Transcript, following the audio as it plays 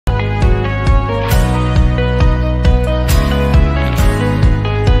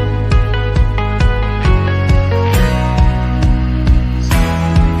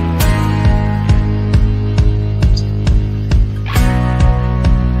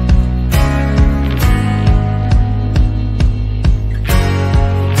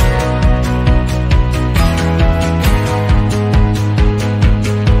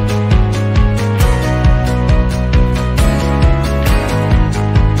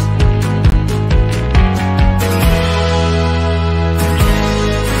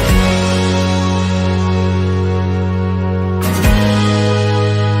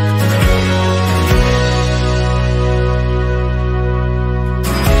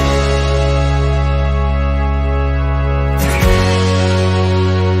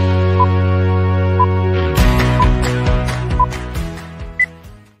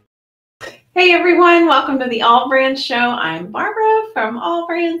welcome to the All Brands Show. I'm Barbara from All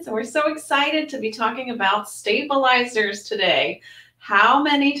Brands, and we're so excited to be talking about stabilizers today. How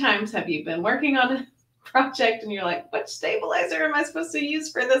many times have you been working on a project and you're like, which stabilizer am I supposed to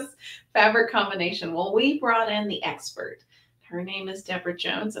use for this fabric combination? Well, we brought in the expert. Her name is Deborah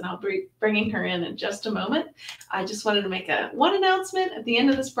Jones, and I'll be bringing her in just a moment. I just wanted to make one announcement. At the end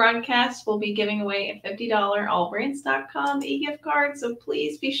of this broadcast, we'll be giving away a $50 AllBrands.com e-gift card, so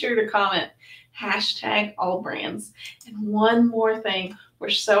please be sure to comment #AllBrands. And one more thing, we're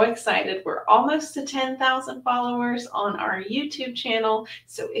so excited. We're almost to 10,000 followers on our YouTube channel,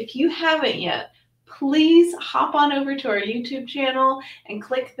 so if you haven't yet, please hop on over to our YouTube channel and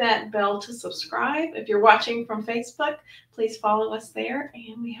click that bell to subscribe. If you're watching from Facebook, please follow us there,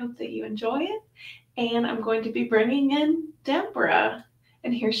 and we hope that you enjoy it. And I'm going to be bringing in Deborah,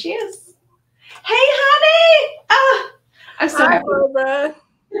 and here she is. Hey, honey! I'm so happy. Barbara.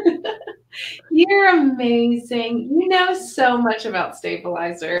 You're amazing. You know so much about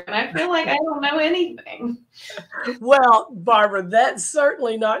stabilizer, and I feel like I don't know anything. Well, Barbara, that's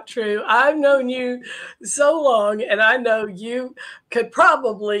certainly not true. I've known you so long, and I know you could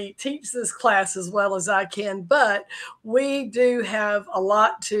probably teach this class as well as I can, but we do have a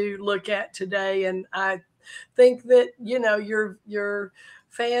lot to look at today, and I think that, you know, your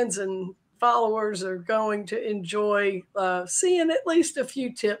fans and followers are going to enjoy seeing at least a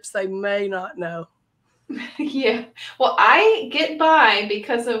few tips they may not know. Yeah. Well, I get by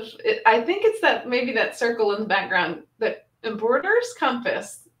because of it. I think it's maybe that circle in the background, that embroiderer's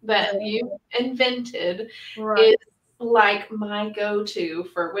compass that you invented is like my go-to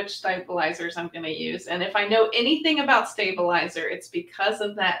for which stabilizers I'm going to use. And if I know anything about stabilizer, it's because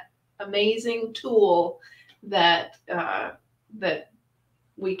of that amazing tool that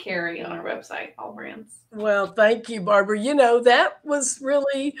we carry on our website, All Brands. Well, thank you, Barbara. You know, that was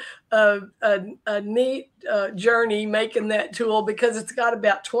really a neat journey making that tool, because it's got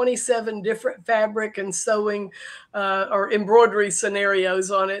about 27 different fabric and sewing or embroidery scenarios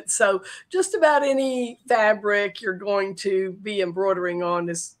on it. So just about any fabric you're going to be embroidering on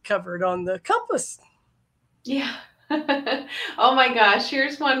is covered on the compass. Yeah. Oh my gosh,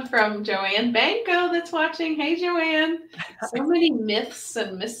 here's one from Joanne Banco that's watching. Hey, Joanne. So many myths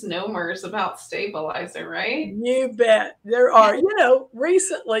and misnomers about stabilizer, right? You bet. There are. You know,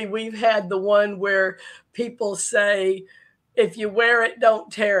 recently we've had the one where people say, if you wear it,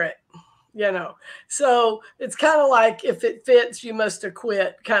 don't tear it. You know, so it's kind of like, if it fits, you must have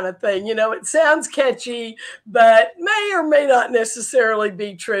quit kind of thing. You know, it sounds catchy, but may or may not necessarily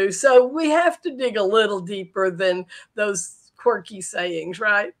be true. So we have to dig a little deeper than those quirky sayings,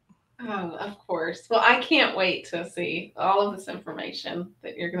 right? Oh, of course. Well, I can't wait to see all of this information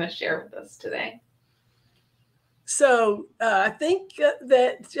that you're going to share with us today. So I think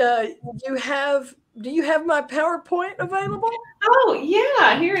that do you have my PowerPoint available? Oh,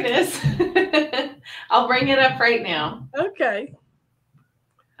 yeah, here it is. I'll bring it up right now. Okay.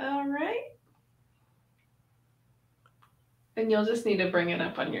 All right. And you'll just need to bring it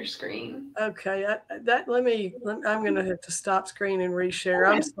up on your screen. Okay. I'm going to have to stop screen and reshare.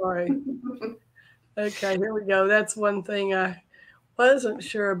 I'm sorry. Okay, here we go. That's one thing I wasn't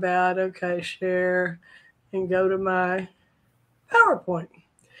sure about. Okay, share and go to my PowerPoint.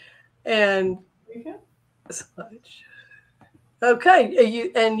 And okay,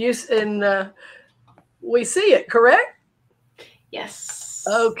 we see it, correct? Yes.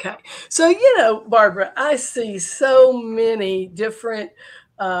 Okay. So, you know, Barbara, I see so many different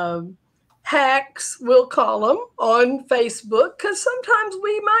hacks, we'll call them, on Facebook, because sometimes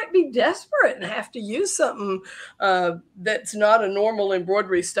we might be desperate and have to use something that's not a normal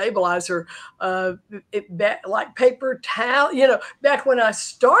embroidery stabilizer, like paper towel. You know, back when I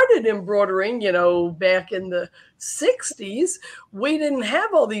started embroidering, you know, back in the 60s, we didn't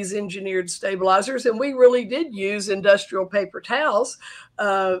have all these engineered stabilizers, and we really did use industrial paper towels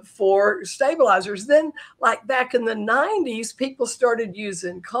for stabilizers. Then, like back in the 90s, people started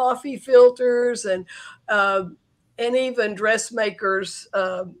using coffee filters and even dressmakers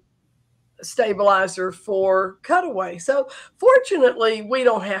stabilizer for cutaway. So fortunately, we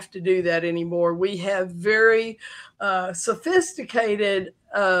don't have to do that anymore. We have very sophisticated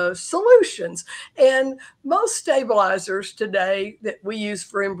solutions. And most stabilizers today that we use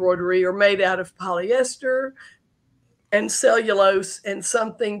for embroidery are made out of polyester and cellulose and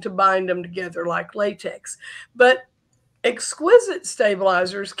something to bind them together like latex. But exquisite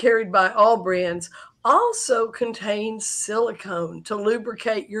stabilizers carried by All Brands also contain silicone to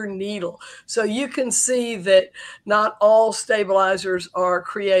lubricate your needle. So you can see that not all stabilizers are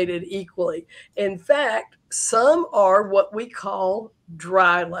created equally. In fact, some are what we call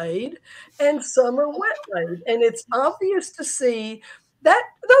dry laid and some are wet laid. And it's obvious to see that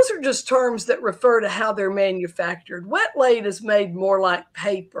those are just terms that refer to how they're manufactured. Wet laid is made more like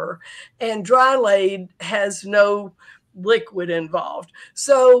paper, and dry laid has no liquid involved.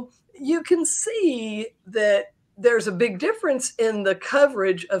 So you can see that there's a big difference in the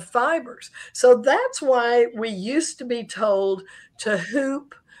coverage of fibers. So that's why we used to be told to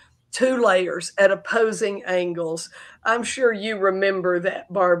hoop 2 layers at opposing angles. I'm sure you remember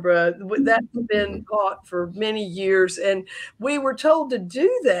that, Barbara. That's been taught for many years. And we were told to do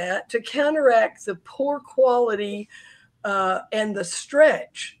that to counteract the poor quality and the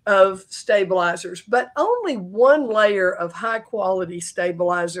stretch of stabilizers. But only 1 layer of high quality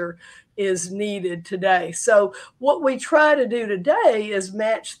stabilizer is needed today. So what we try to do today is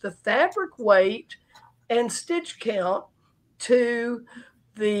match the fabric weight and stitch count to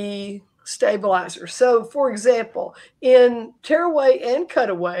the stabilizer. So for example, in tearaway and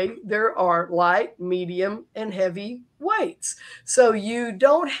cutaway, there are light, medium, and heavy weights. So you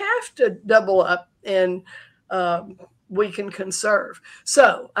don't have to double up and we can conserve.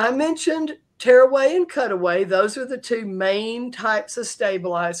 So I mentioned tearaway and cutaway. Those are the 2 main types of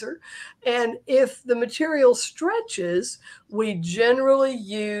stabilizer. And if the material stretches, we generally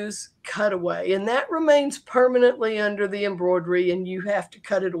use cutaway, and that remains permanently under the embroidery and you have to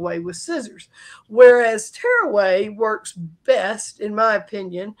cut it away with scissors. Whereas tearaway works best, in my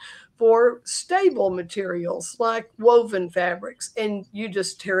opinion, for stable materials like woven fabrics, and you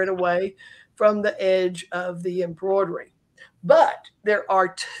just tear it away from the edge of the embroidery. But there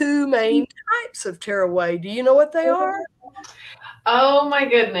are 2 main types of tearaway. Do you know what they are? Oh my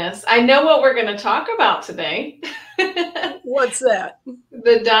goodness. I know what we're going to talk about today. What's that?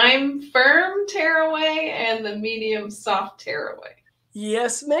 The dime firm tearaway and the medium soft tearaway.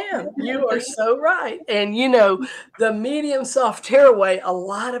 Yes, ma'am. You are so right. And you know, the medium soft tearaway, a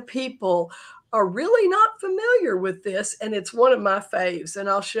lot of people are really not familiar with this, and it's one of my faves, and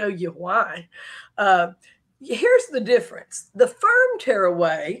I'll show you why. Here's the difference. The firm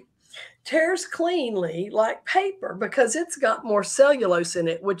tearaway tears cleanly like paper because it's got more cellulose in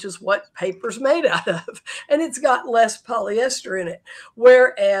it, which is what paper's made out of, and it's got less polyester in it.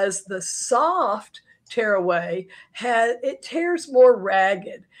 Whereas the soft tearaway it tears more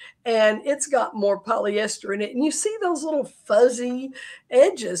ragged and it's got more polyester in it. And you see those little fuzzy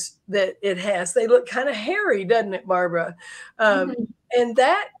edges that it has. They look kind of hairy, doesn't it, Barbara? And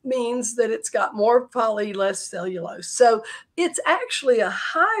that means that it's got more poly, less cellulose. So it's actually a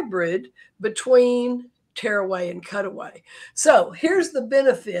hybrid between tearaway and cutaway. So here's the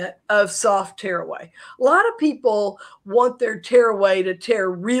benefit of soft tearaway. A lot of people want their tearaway to tear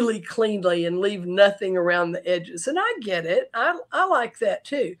really cleanly and leave nothing around the edges. And I get it. I like that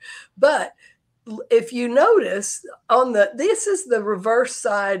too. But if you notice this is the reverse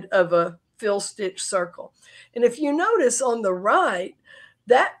side of a fill stitch circle. And if you notice on the right,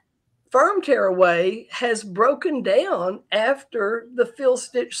 that firm tearaway has broken down after the fill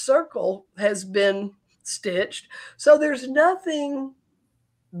stitch circle has been stitched. So there's nothing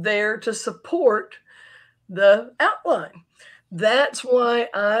there to support the outline. That's why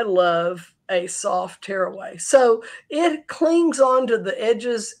I love a soft tearaway. So it clings onto the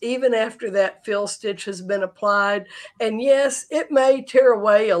edges even after that fill stitch has been applied. And yes, it may tear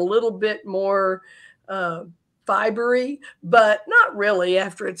away a little bit more fibery, but not really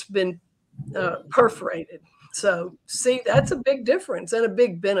after it's been perforated. So see, that's a big difference and a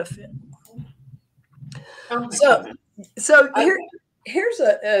big benefit. So here's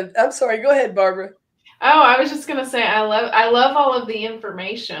I'm sorry, go ahead, Barbara. Oh, I was just gonna say I love all of the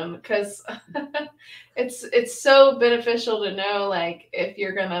information because it's so beneficial to know, like, if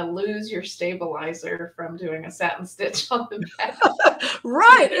you're gonna lose your stabilizer from doing a satin stitch on the back.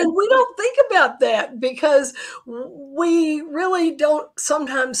 Right. And we don't think about that because we really don't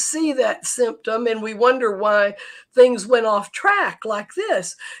sometimes see that symptom, and we wonder why things went off track like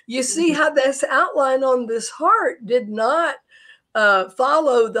this. You see how this outline on this heart did not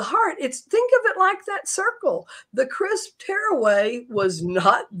follow the heart. Think of it like that circle. The crisp tearaway was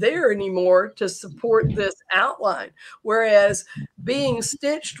not there anymore to support this outline. Whereas being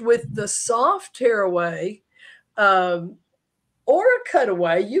stitched with the soft tearaway, or a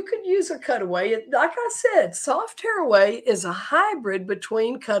cutaway, you could use a cutaway. Like I said, soft tearaway is a hybrid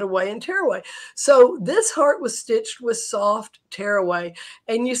between cutaway and tearaway. So this heart was stitched with soft tearaway.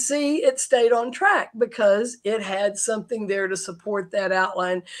 And you see it stayed on track because it had something there to support that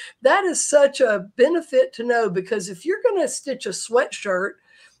outline. That is such a benefit to know, because if you're going to stitch a sweatshirt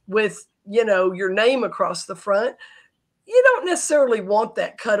with, your name across the front, you don't necessarily want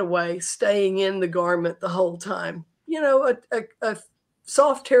that cutaway staying in the garment the whole time. A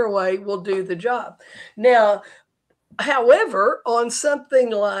soft tearaway will do the job. Now, however, on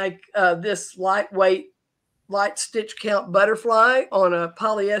something like this lightweight light stitch count butterfly on a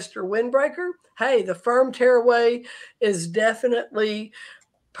polyester windbreaker, hey, the firm tearaway is definitely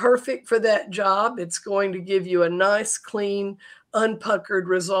perfect for that job. It's going to give you a nice, clean, unpuckered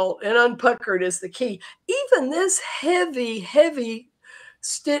result. And unpuckered is the key. Even this heavy, heavy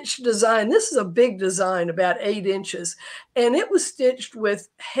stitch design, this is a big design, about 8 inches. And it was stitched with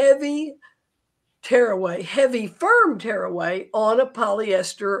heavy tearaway, heavy, firm tearaway on a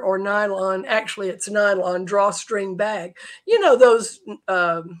polyester or nylon. Actually, it's nylon drawstring bag. You know, those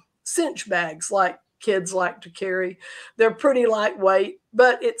cinch bags like kids like to carry. They're pretty lightweight,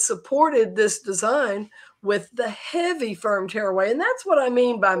 but it supported this design with the heavy, firm tearaway. And that's what I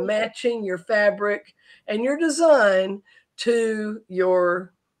mean by matching your fabric and your design to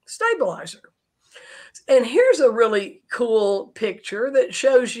your stabilizer. And here's a really cool picture that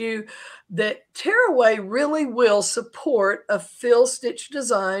shows you that tearaway really will support a fill stitch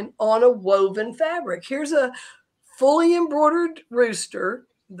design on a woven fabric. Here's a fully embroidered rooster,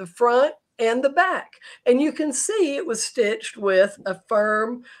 the front and the back. And you can see it was stitched with a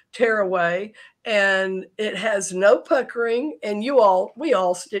firm tearaway, and it has no puckering. And we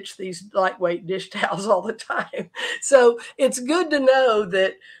all stitch these lightweight dish towels all the time. So it's good to know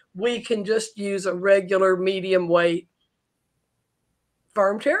that we can just use a regular medium weight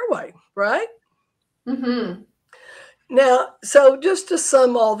firm tearaway, right? Mm-hmm. Now, so just to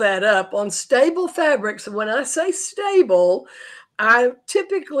sum all that up, on stable fabrics, when I say stable, I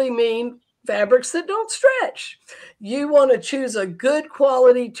typically mean fabrics that don't stretch. You want to choose a good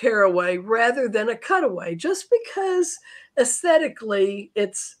quality tearaway rather than a cutaway, just because aesthetically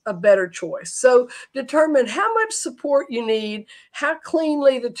it's a better choice. So determine how much support you need, how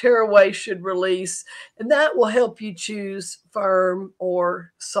cleanly the tearaway should release, and that will help you choose firm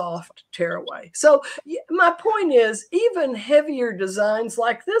or soft tearaway. So my point is, even heavier designs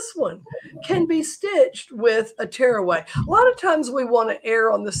like this one can be stitched with a tearaway. A lot of times we want to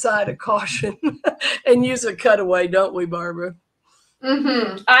err on the side of caution and use a cutaway, don't we, Barbara?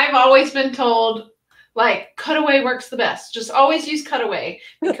 Mm-hmm. I've always been told, like, cutaway works the best. Just always use cutaway,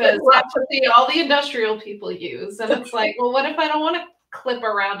 because Right. that's what all the industrial people use. And it's like, well, what if I don't want to clip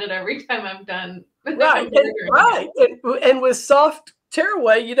around it every time I'm done? Right. Right. And with soft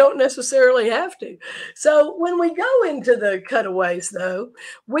tearaway, you don't necessarily have to. So when we go into the cutaways, though,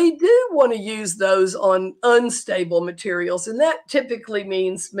 we do want to use those on unstable materials. And that typically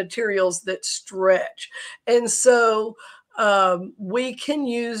means materials that stretch. And so we can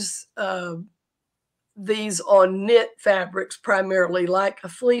use these on knit fabrics primarily, like a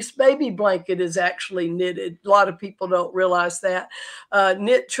fleece baby blanket is actually knitted. A lot of people don't realize that.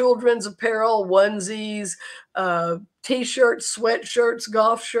 Knit children's apparel, onesies, t-shirts, sweatshirts,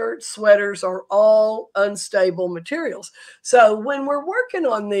 golf shirts, sweaters are all unstable materials. So when we're working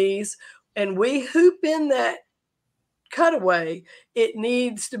on these and we hoop in that cutaway, it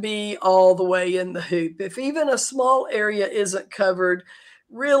needs to be all the way in the hoop. If even a small area isn't covered,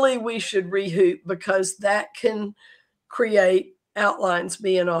 really we should rehoop, because that can create outlines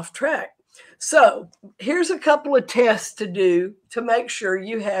being off track. So here's a couple of tests to do to make sure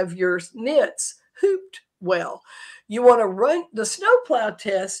you have your knits hooped well. You want to run the snowplow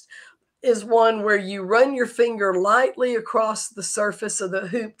test. Is one where you run your finger lightly across the surface of the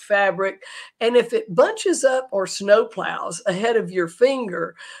hooped fabric. And if it bunches up or snowplows ahead of your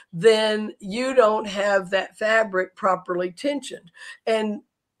finger, then you don't have that fabric properly tensioned. And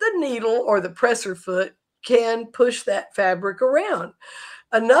the needle or the presser foot can push that fabric around.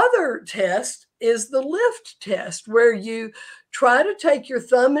 Another test is the lift test, where you try to take your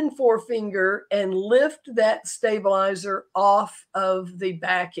thumb and forefinger and lift that stabilizer off of the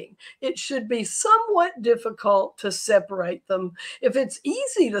backing. It should be somewhat difficult to separate them. If it's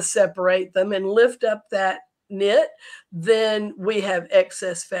easy to separate them and lift up that knit, then we have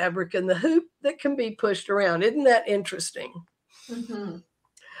excess fabric in the hoop that can be pushed around. Isn't that interesting? Mm-hmm.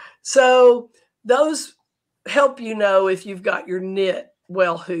 So those help you know if you've got your knit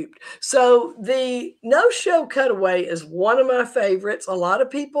well hooped. So the no-show cutaway is one of my favorites. A lot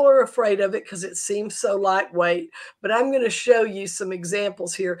of people are afraid of it because it seems so lightweight, but I'm going to show you some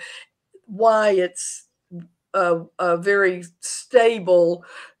examples here why it's a very stable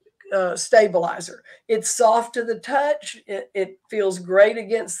stabilizer. It's soft to the touch. It feels great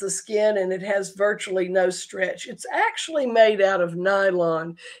against the skin, and it has virtually no stretch. It's actually made out of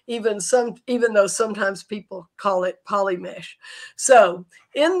nylon, even though sometimes people call it polymesh. So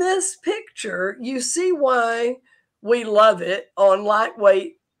in this picture, you see why we love it on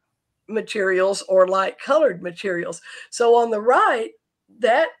lightweight materials or light colored materials. So on the right,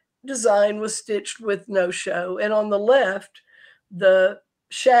 that design was stitched with no-show. And on the left, the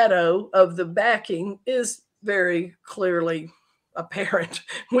shadow of the backing is very clearly apparent.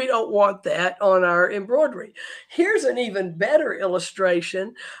 We don't want that on our embroidery. Here's an even better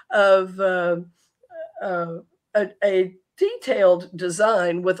illustration of a detailed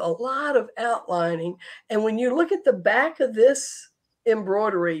design with a lot of outlining. And when you look at the back of this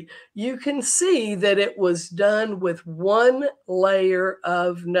embroidery, you can see that it was done with one layer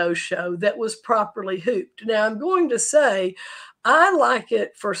of no-show that was properly hooped. Now, I'm going to say I like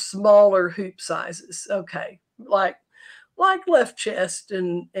it for smaller hoop sizes. Okay, like left chest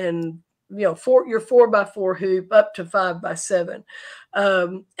and your 4x4 hoop up to 5x7.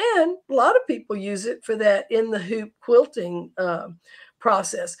 And a lot of people use it for that in the hoop quilting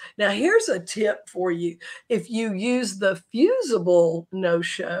process. Now, here's a tip for you. If you use the fusible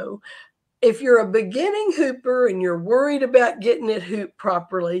no-show, if you're a beginning hooper and you're worried about getting it hooped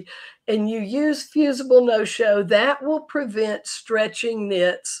properly and you use fusible no-show, that will prevent stretching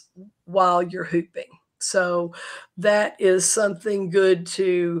knits while you're hooping. So that is something good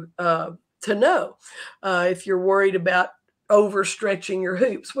to know if you're worried about overstretching your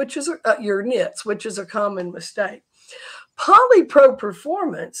hoops, which is your knits, which is a common mistake. Polypro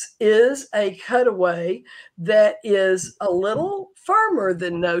Performance is a cutaway that is a little firmer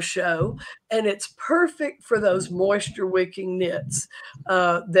than no-show, and it's perfect for those moisture wicking knits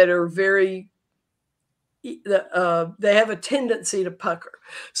that are very they have a tendency to pucker.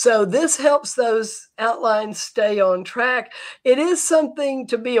 So this helps those outlines stay on track. It is something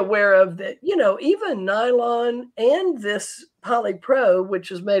to be aware of that, even nylon and this Polypro,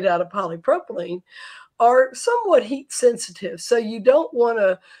 which is made out of polypropylene, are somewhat heat sensitive. So you don't want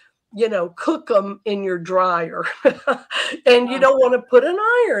to, cook them in your dryer and you don't want to put an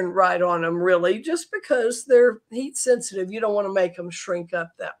iron right on them really, just because they're heat sensitive. You don't want to make them shrink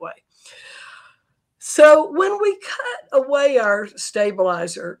up that way. So when we cut away our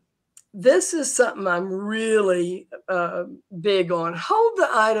stabilizer, this is something I'm really big on. Hold the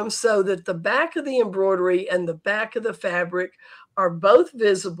item so that the back of the embroidery and the back of the fabric are both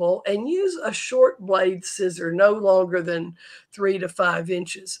visible, and use a short blade scissor, no longer than 3 to 5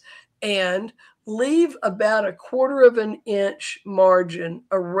 inches, and leave about 1/4 of an inch margin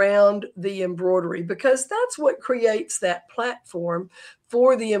around the embroidery, because that's what creates that platform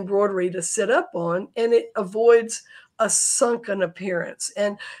for the embroidery to sit up on, and it avoids a sunken appearance.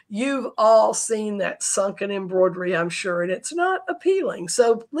 And you've all seen that sunken embroidery, I'm sure, and it's not appealing.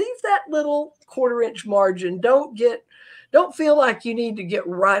 So leave that little 1/4 inch margin. Don't feel like you need to get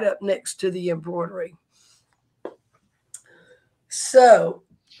right up next to the embroidery. So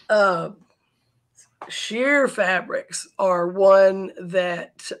sheer fabrics are one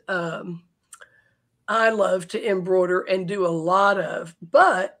that I love to embroider and do a lot of,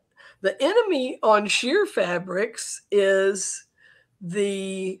 but the enemy on sheer fabrics is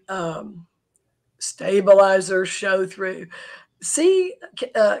the stabilizer show through. See,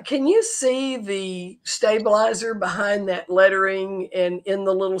 can you see the stabilizer behind that lettering and in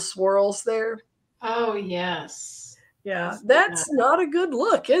the little swirls there? Oh, yes. Yeah, that's not a good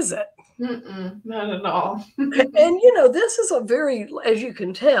look, is it? Not at all. And, this is a very, as you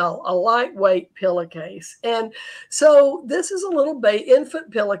can tell, a lightweight pillowcase. And so this is a little infant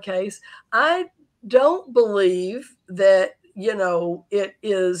pillowcase. I don't believe that, it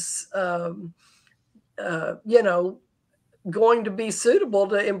is, going to be suitable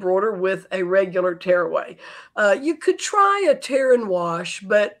to embroider with a regular tearaway. You could try a tear and wash,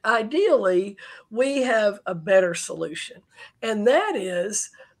 but ideally we have a better solution. And that is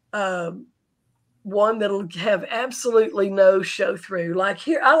one that'll have absolutely no show through. Like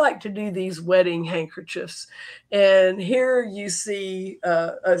here, I like to do these wedding handkerchiefs. And here you see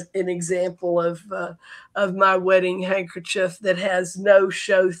an example of my wedding handkerchief that has no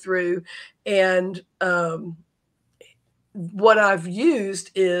show through. And what I've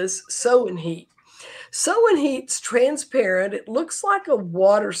used is Sew-and Heat. Sew-and Heat's transparent. It looks like a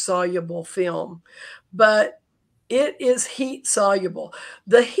water-soluble film, but it is heat soluble.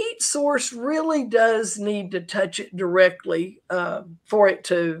 The heat source really does need to touch it directly for it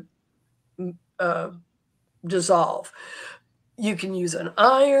to dissolve. You can use an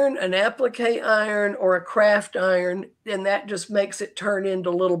iron, an applique iron, or a craft iron, and that just makes it turn into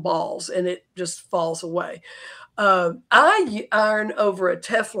little balls and it just falls away. I iron over a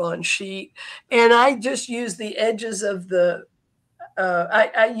Teflon sheet, and I just use the edges of the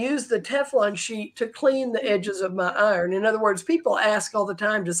I use the Teflon sheet to clean the edges of my iron. In other words, people ask all the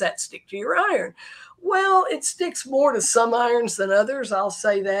time, does that stick to your iron? Well, it sticks more to some irons than others, I'll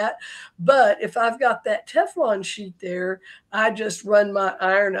say that. But if I've got that Teflon sheet there, I just run my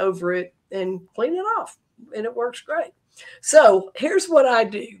iron over it and clean it off, and it works great. So here's what I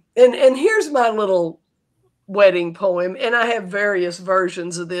do. And here's my little wedding poem. And I have various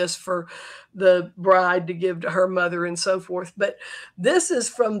versions of this for the bride to give to her mother and so forth. But this is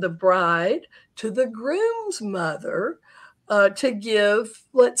from the bride to the groom's mother to give,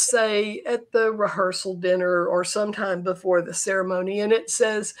 let's say, at the rehearsal dinner or sometime before the ceremony. And it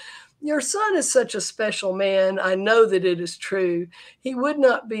says, your son is such a special man. I know that it is true. He would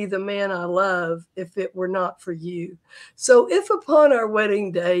not be the man I love if it were not for you. So if upon our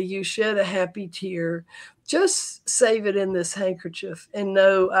wedding day you shed a happy tear, just save it in this handkerchief and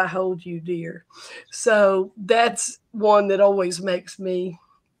know I hold you dear. So that's one that always makes me,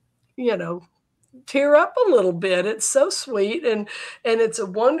 tear up a little bit. It's so sweet, and it's a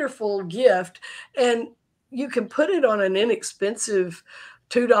wonderful gift. And you can put it on an inexpensive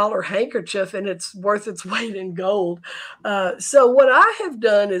 $2 handkerchief and it's worth its weight in gold. So what I have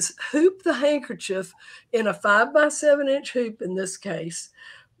done is hoop the handkerchief in a 5x7-inch hoop in this case,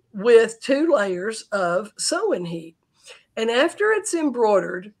 with 2 layers of sewing heat. And after it's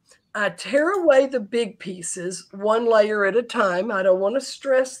embroidered, I tear away the big pieces 1 layer at a time. I don't want to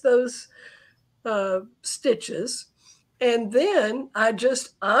stress those stitches. And then I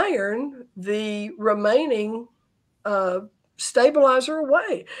just iron the remaining stabilizer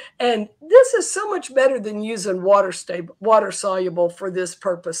away. And this is so much better than using water soluble for this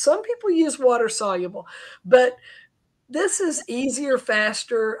purpose. Some people use water soluble, but this is easier,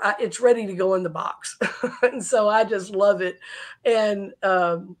 faster. It's ready to go in the box. And so I just love it. And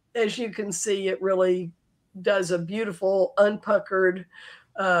as you can see, it really does a beautiful unpuckered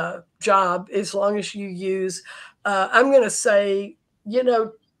job as long as you use, I'm going to say,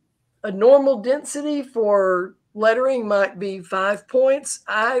 a normal density for lettering might be 5 points.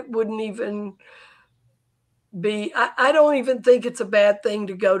 I wouldn't even I don't even think it's a bad thing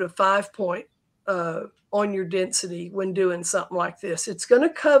to go to 5 point on your density when doing something like this. It's going to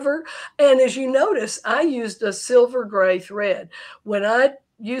cover. And as you notice, I used a silver gray thread. When I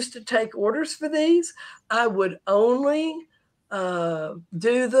used to take orders for these, I would only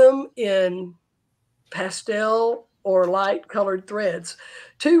do them in pastel or light colored threads.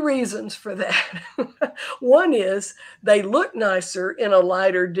 2 reasons for that. One is they look nicer in a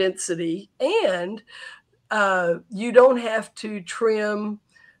lighter density, and you don't have to trim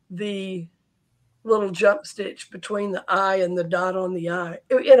the little jump stitch between the eye and the dot on the eye.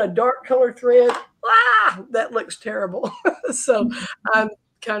 In a dark color thread, that looks terrible. So I'm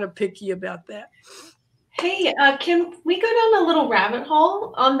kind of picky about that. Hey, can we go down a little rabbit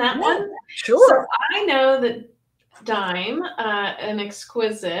hole on that one? Sure. So I know that Dime, an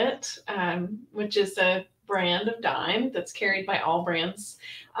exquisite, which is a brand of dime that's carried by AllBrands,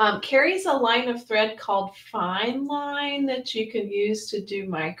 carries a line of thread called Fine Line that you can use to do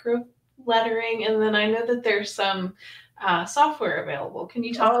micro lettering. And then I know that there's some software available. Can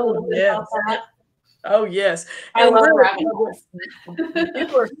you talk a little bit about that? Oh yes, I love rabbit holes.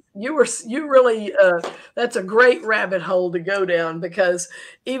 You really that's a great rabbit hole to go down, because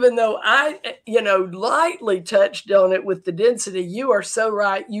even though I lightly touched on it with the density, you are so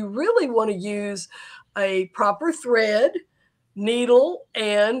right. You really want to use a proper thread, needle,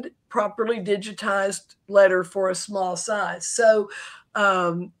 and properly digitized letter for a small size. So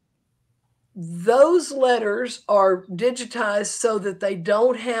those letters are digitized so that they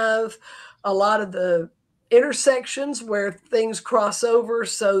don't have a lot of the intersections where things cross over,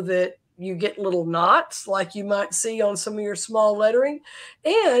 so that you get little knots like you might see on some of your small lettering,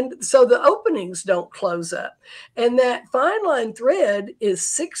 and so the openings don't close up. And that fine line thread is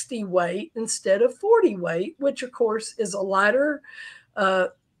 60 weight instead of 40 weight, which of course is a lighter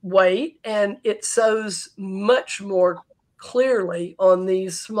weight, and it sews much more clearly on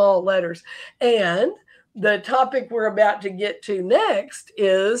these small letters. And the topic we're about to get to next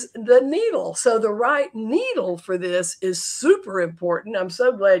is the needle. So the right needle for this is super important. I'm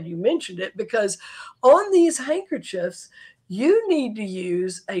so glad you mentioned it, because on these handkerchiefs, you need to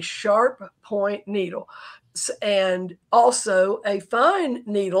use a sharp point needle and also a fine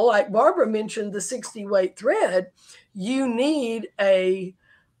needle. Like Barbara mentioned, the 60 weight thread, you need a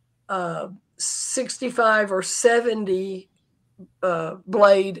 65 or 70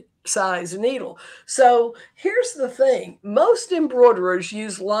 blade size needle. So here's the thing. Most embroiderers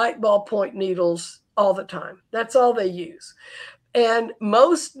use light ballpoint needles all the time. That's all they use. And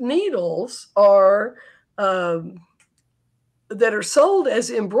most needles are that are sold as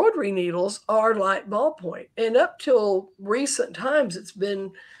embroidery needles are light ballpoint. And up till recent times, it's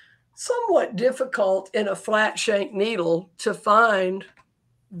been somewhat difficult in a flat shank needle to find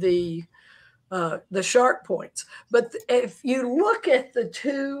the sharp points. But if you look at the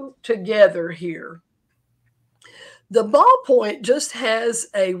two together here, the ballpoint just has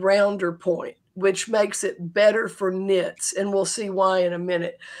a rounder point, which makes it better for knits, and we'll see why in a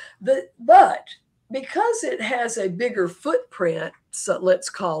minute. But because it has a bigger footprint, so let's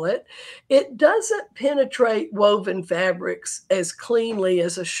call it, it doesn't penetrate woven fabrics as cleanly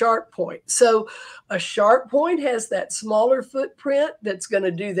as a sharp point. So a sharp point has that smaller footprint that's going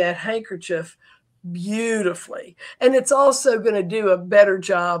to do that handkerchief beautifully. And it's also going to do a better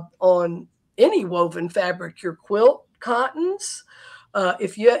job on any woven fabric, your quilt cottons.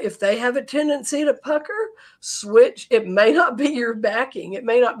 If they have a tendency to pucker, switch. It may not be your backing. It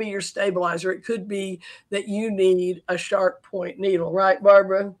may not be your stabilizer. It could be that you need a sharp point needle, right,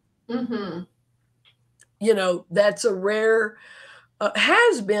 Barbara? Mm-hmm. You know, that's a rare,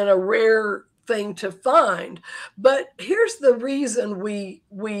 has been a rare thing to find. But here's the reason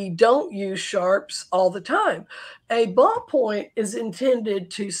we don't use sharps all the time. A ballpoint is intended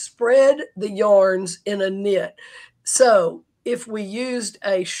to spread the yarns in a knit. So if we used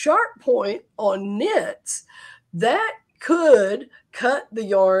a sharp point on knits, that could cut the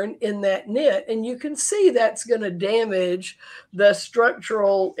yarn in that knit. And you can see that's going to damage the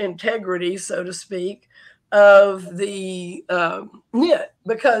structural integrity, so to speak, of the knit,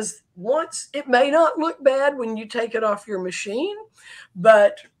 because once it may not look bad when you take it off your machine,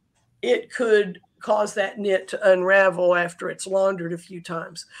 but it could cause that knit to unravel after it's laundered a few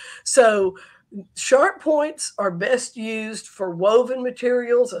times. So sharp points are best used for woven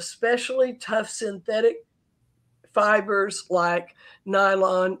materials, especially tough synthetic fibers like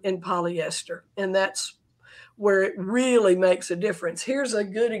nylon and polyester. And that's where it really makes a difference. Here's a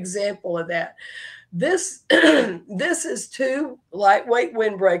good example of that. This is two lightweight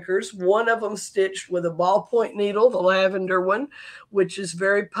windbreakers, one of them stitched with a ballpoint needle, the lavender one, which is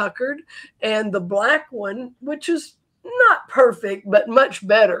very puckered, and the black one, which is not perfect, but much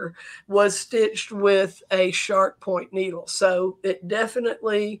better, was stitched with a sharp point needle. So it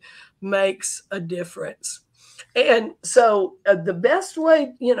definitely makes a difference. And so the best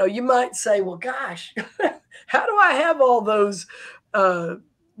way, you know, you might say, well, gosh, how do I have all those,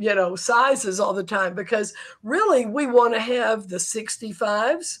 sizes all the time? Because really we want to have the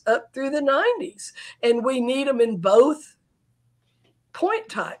 65s up through the 90s, and we need them in both point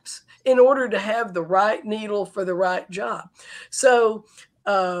types in order to have the right needle for the right job. So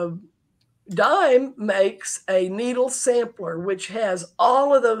Dime makes a needle sampler, which has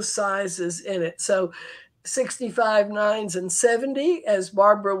all of those sizes in it. So 65, 9s, and 70, as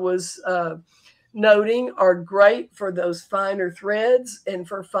Barbara was noting, are great for those finer threads and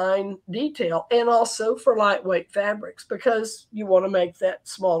for fine detail, and also for lightweight fabrics, because you want to make that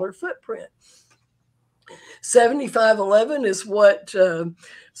smaller footprint. 7511 is what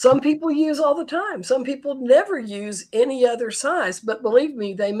some people use all the time. Some people never use any other size, but believe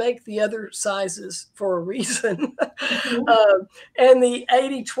me, they make the other sizes for a reason. Mm-hmm. And the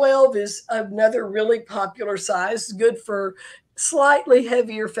 8012 is another really popular size, good for slightly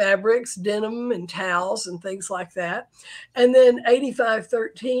heavier fabrics, denim and towels and things like that. And then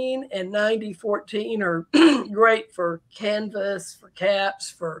 8513 and 9014 are great for canvas, for caps,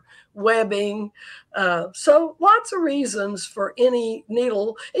 for webbing. So lots of reasons for any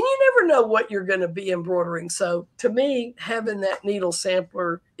needle, and you never know what you're going to be embroidering. So to me, having that needle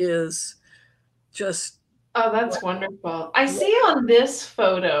sampler is just... Oh, that's wonderful. I see on this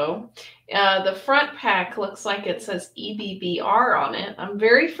photo, the front pack looks like it says EBBR on it. I'm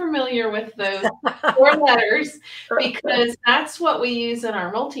very familiar with those 4 letters because that's what we use in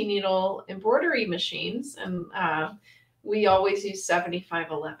our multi-needle embroidery machines. And we always use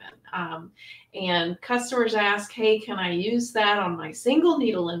 7511. And customers ask, hey, can I use that on my single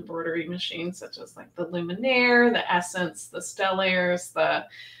needle embroidery machines, such as like the Luminaire, the Essence, the Stellaires, the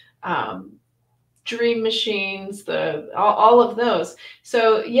Dream machines, all of those.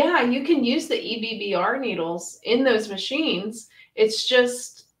 So yeah, you can use the EBBR needles in those machines. It's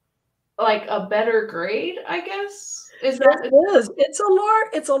just like a better grade, I guess. It is.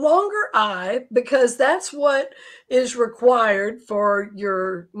 It's a longer eye, because that's what is required for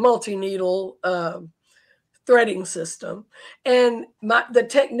your multi-needle threading system. And the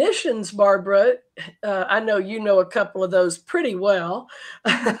technicians, Barbara, I know you know a couple of those pretty well.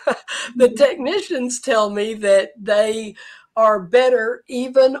 The technicians tell me that they are better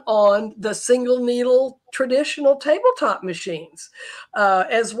even on the single needle traditional tabletop machines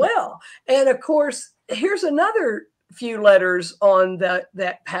as well. And of course, here's another few letters on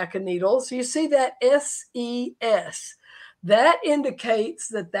that pack of needles. You see that SES. That indicates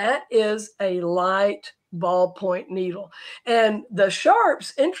that that is a light ballpoint needle. And the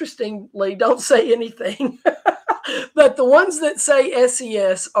sharps, interestingly, don't say anything. But the ones that say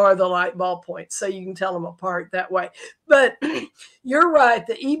SES are the light ballpoints, so you can tell them apart that way. But you're right,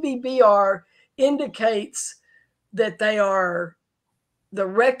 the EBBR indicates that they are the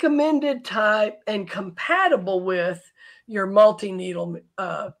recommended type and compatible with your multi-needle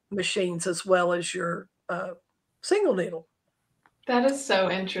machines as well as your single needle. That is so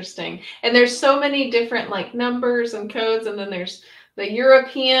interesting. And there's so many different like numbers and codes, and then there's the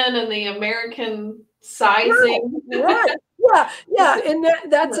European and the American sizing. Right. Yeah. And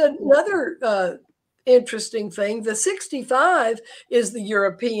that's another interesting thing. The 65 is the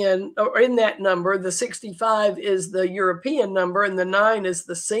European, or in that number, the 65 is the European number, and the 9 is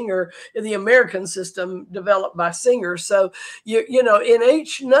the Singer, the American system developed by Singer. So you know, in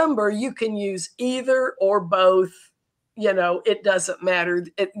each number you can use either or both. You know, it doesn't matter.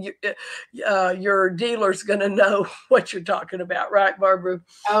 Your dealer's going to know what you're talking about, right, Barbara?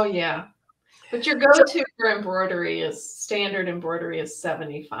 Oh yeah. But your go-to for embroidery is standard embroidery is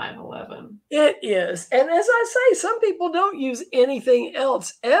 7511. It is. And as I say, some people don't use anything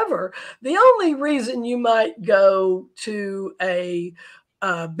else ever. The only reason you might go to a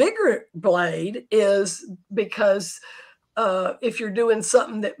bigger blade is because if you're doing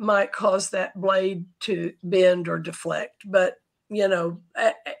something that might cause that blade to bend or deflect. But you know,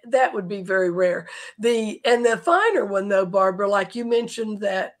 that would be very rare. And the finer one though, Barbara, like you mentioned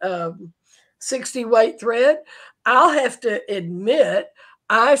that 60 weight thread, I'll have to admit,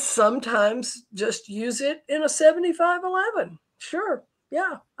 I sometimes just use it in a 7511. Sure.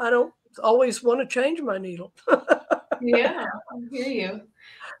 Yeah. I don't always want to change my needle. Yeah, I hear you.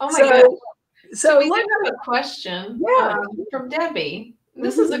 Oh my God. So we do have a question from Debbie.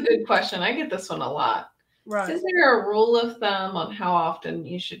 This is a good question. I get this one a lot. Right. Is there a rule of thumb on how often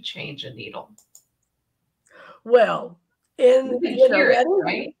you should change a needle? Well,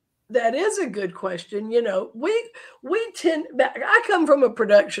 right? That is a good question. You know, we tend, I come from a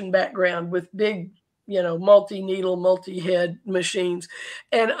production background with big, you know, multi-needle, multi-head machines.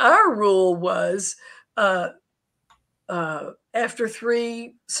 And our rule was after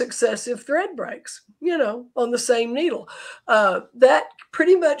 3 successive thread breaks, you know, on the same needle. That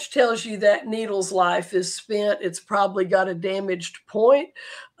pretty much tells you that needle's life is spent. It's probably got a damaged point,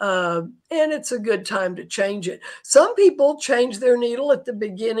 and it's a good time to change it. Some people change their needle at the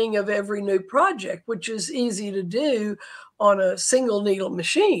beginning of every new project, which is easy to do on a single needle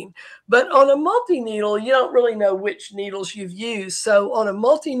machine. But on a multi-needle, you don't really know which needles you've used. So on a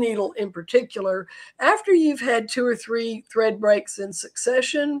multi-needle in particular, after you've had 2 or 3 thread breaks in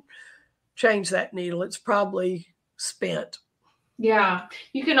succession, change that needle. It's probably spent. Yeah.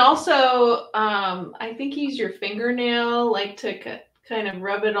 You can also, I think, use your fingernail, like to kind of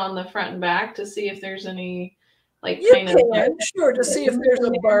rub it on the front and back to see if there's any sure, to see if there's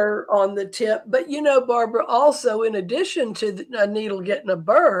a burr on the tip. But you know, Barbara, also in addition to a needle getting a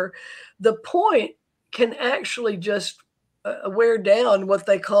burr, the point can actually just wear down, what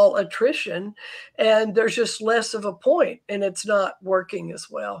they call attrition, and there's just less of a point and it's not working as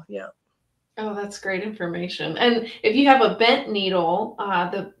well. Yeah. Oh, that's great information. And if you have a bent needle,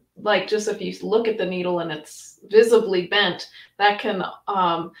 just if you look at the needle and it's visibly bent, that can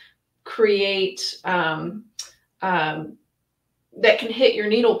create that can hit your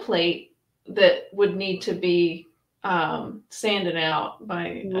needle plate that would need to be sanded out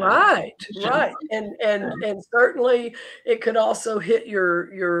by right. And certainly it could also hit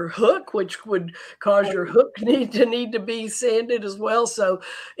your hook, which would cause your hook need to be sanded as well. So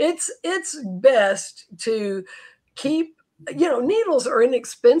it's best to keep, you know, needles are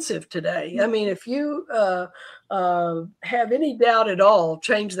inexpensive today. I mean, if you have any doubt at all,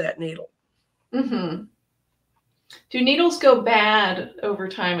 change that needle. Mm-hmm. Do needles go bad over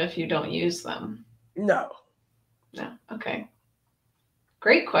time if you don't use them? No. Okay.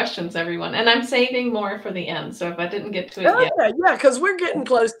 Great questions, everyone. And I'm saving more for the end. So if I didn't get to it yet. Yeah, because we're getting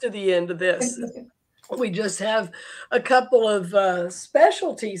close to the end of this. We just have a couple of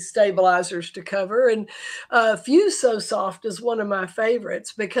specialty stabilizers to cover, and Fuse So Soft is one of my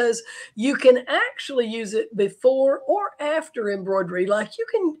favorites because you can actually use it before or after embroidery. Like you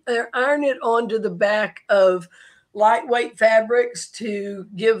can iron it onto the back of lightweight fabrics to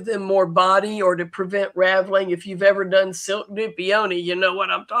give them more body or to prevent raveling. If you've ever done silk dupioni, you know what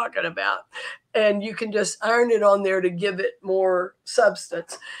I'm talking about. And you can just iron it on there to give it more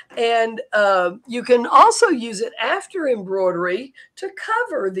substance. And you can also use it after embroidery to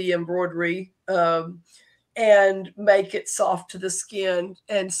cover the embroidery. And and make it soft to the skin.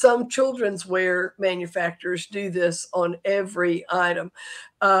 And some children's wear manufacturers do this on every item.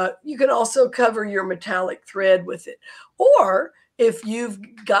 You can also cover your metallic thread with it. Or if you've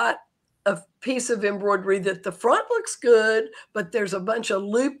got a piece of embroidery that the front looks good, but there's a bunch of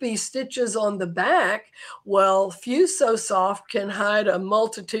loopy stitches on the back, well, Fuse So Soft can hide a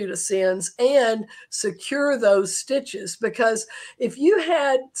multitude of sins and secure those stitches. Because if you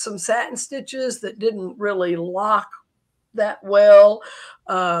had some satin stitches that didn't really lock that well,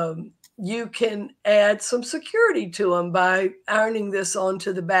 you can add some security to them by ironing this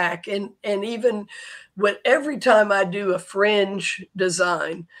onto the back. And even with every time I do a fringe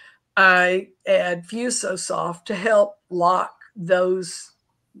design, I add Fuse So Soft to help lock those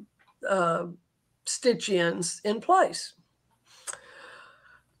stitch ends in place.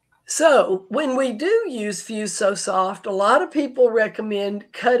 So when we do use Fuse So Soft, a lot of people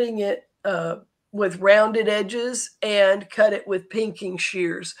recommend cutting it with rounded edges and cut it with pinking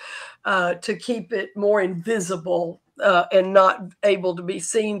shears to keep it more invisible and not able to be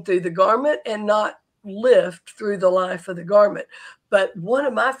seen through the garment and not lift through the life of the garment. But one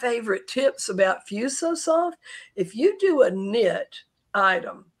of my favorite tips about Fuse So Soft, if you do a knit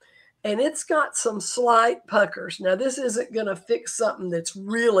item and it's got some slight puckers, now this isn't going to fix something that's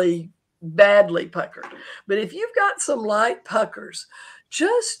really badly puckered, but if you've got some light puckers,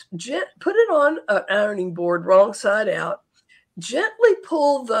 just put it on an ironing board wrong side out, gently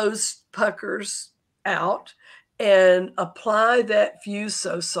pull those puckers out and apply that Fuse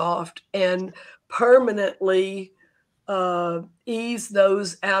So Soft and permanently ease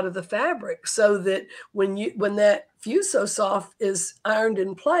those out of the fabric, so that when that Fuse So Soft is ironed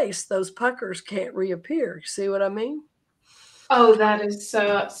in place, those puckers can't reappear. You see what I mean? Oh, that is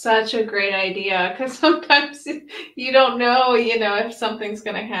such a great idea, because sometimes you don't know, if something's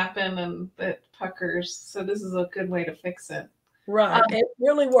going to happen and it puckers. So this is a good way to fix it. Right. It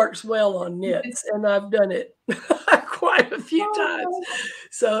really works well on knits, and I've done it quite a few times.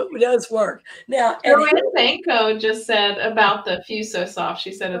 So it does work. Now, Joanne Banco just said about the Fuse So Soft,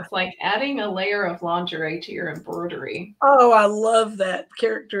 she said it's like adding a layer of lingerie to your embroidery. Oh, I love that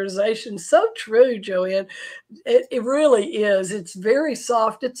characterization. So true, Joanne. It really is. It's very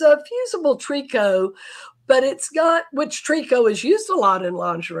soft. It's a fusible tricot, but it's got, which tricot is used a lot in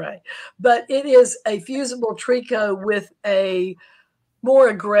lingerie, but it is a fusible tricot with a more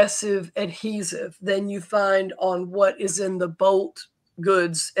aggressive adhesive than you find on what is in the bolt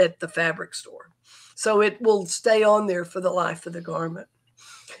goods at the fabric store. So it will stay on there for the life of the garment.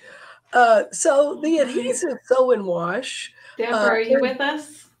 So the adhesive sew and wash. Deborah, are you with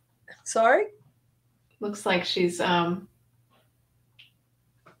us? Sorry? Looks like she's oh,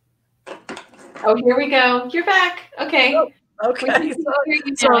 here we go. You're back. Okay. Oh, okay.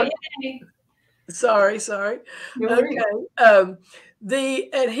 Sorry. Okay. The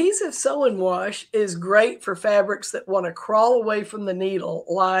adhesive sew and wash is great for fabrics that want to crawl away from the needle,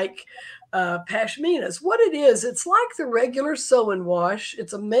 like pashminas. What it is, it's like the regular sew and wash.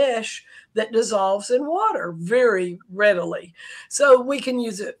 It's a mesh that dissolves in water very readily. So we can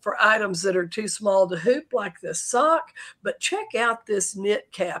use it for items that are too small to hoop, like this sock. But check out this knit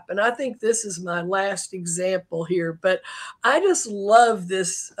cap. And I think this is my last example here. But I just love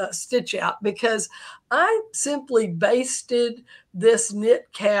this stitch out, because I simply basted this knit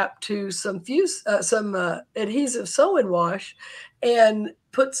cap to some adhesive sew and wash and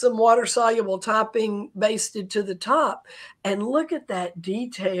put some water soluble topping basted to the top. And look at that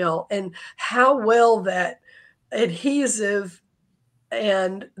detail and how well that adhesive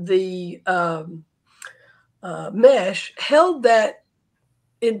and the mesh held that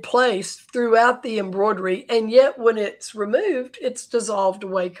in place throughout the embroidery. And yet when it's removed, it's dissolved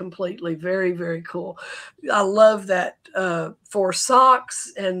away completely. Very, very cool. I love that for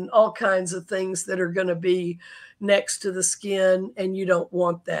socks and all kinds of things that are going to be next to the skin, and you don't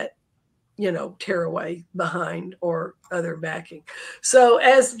want that, tear away behind or other backing. So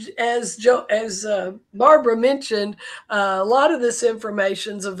as Barbara mentioned, a lot of this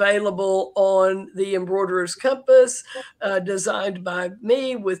information is available on the Embroiderer's Compass, designed by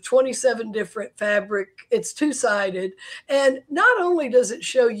me with 27 different fabric. It's two-sided. And not only does it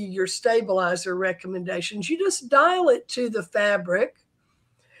show you your stabilizer recommendations, you just dial it to the fabric,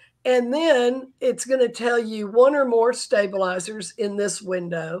 and then it's going to tell you one or more stabilizers in this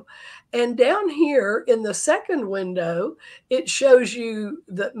window. And down here in the second window, it shows you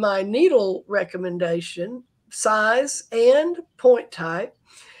my needle recommendation, size and point type.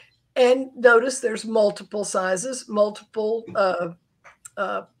 And notice there's multiple sizes, multiple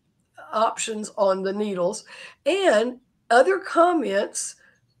options on the needles, and other comments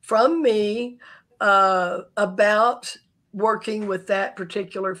from me about working with that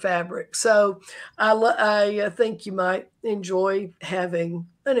particular fabric. So I think you might enjoy having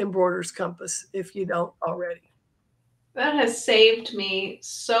an embroider's compass if you don't already. That has saved me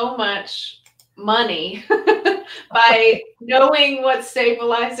so much money by knowing what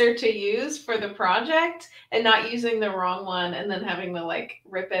stabilizer to use for the project and not using the wrong one and then having to like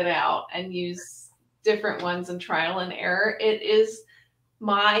rip it out and use different ones and trial and error. It is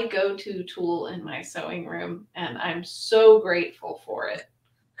my go-to tool in my sewing room, and I'm so grateful for it.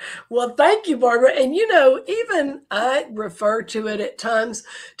 Well, thank you, Barbara. And you know, even I refer to it at times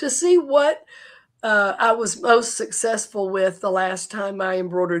to see what I was most successful with the last time I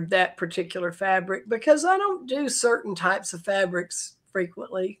embroidered that particular fabric, because I don't do certain types of fabrics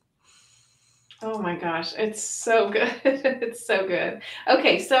frequently. Oh my gosh, it's so good. It's so good.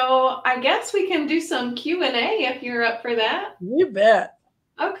 Okay, so I guess we can do some Q&A if you're up for that. You bet.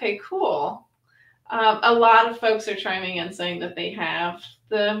 Okay, cool. A lot of folks are chiming in saying that they have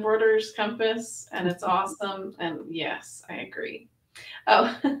the embroiderer's compass and it's awesome. And yes, I agree.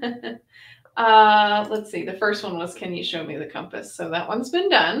 Oh, let's see. The first one was, can you show me the compass? So that one's been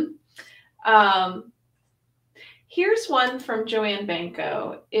done. Here's one from Joanne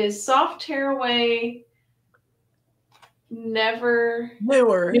Banco. Is soft tearaway never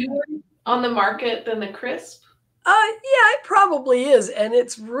Newer on the market than the crisp? Yeah, it probably is. And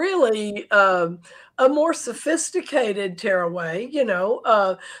it's really a more sophisticated tearaway, you know.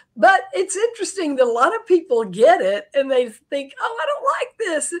 But it's interesting that a lot of people get it and they think, oh, I don't like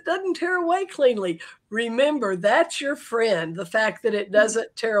this. It doesn't tear away cleanly. Remember, that's your friend, the fact that it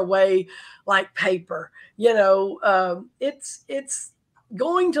doesn't tear away like paper. You know, it's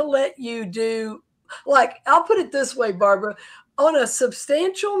going to let you do, like, I'll put it this way, Barbara, on a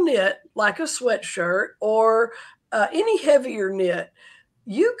substantial knit, like a sweatshirt or any heavier knit,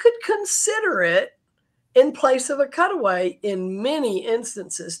 you could consider it in place of a cutaway in many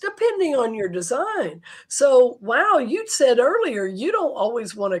instances, depending on your design. So, wow, you said earlier you don't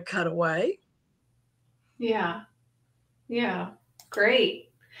always want to cut away. Yeah. Yeah.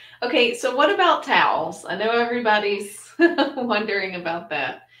 Great. Okay, so what about towels? I know everybody's wondering about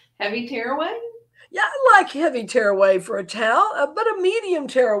that. Heavy tearaway? Yeah, I like heavy tearaway for a towel, but a medium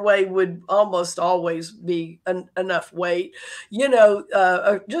tearaway would almost always be enough weight. You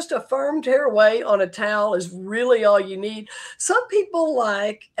know, just a firm tearaway on a towel is really all you need. Some people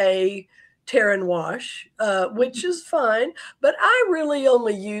like a tear and wash, which is fine, but I really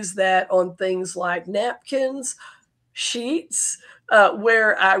only use that on things like napkins, sheets,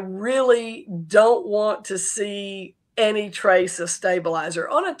 where I really don't want to see any trace of stabilizer.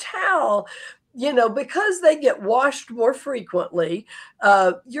 On a towel, you know, because they get washed more frequently,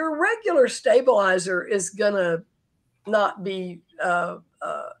 your regular stabilizer is going to not be,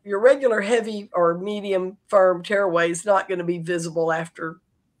 your regular heavy or medium firm tearaway is not going to be visible after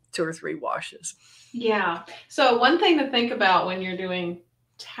 2 or 3 washes. Yeah. So one thing to think about when you're doing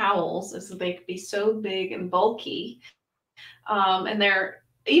towels is that they can be so big and bulky, and they're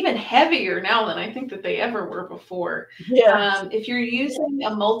even heavier now than I think that they ever were before. Yeah. If you're using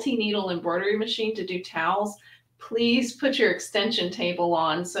a multi-needle embroidery machine to do towels, please put your extension table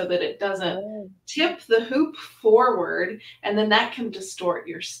on so that it doesn't tip the hoop forward, and then that can distort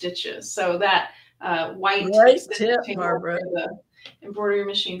your stitches. So that white extension table for the embroidery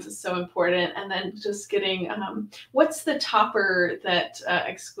machines is so important. And then just getting, what's the topper that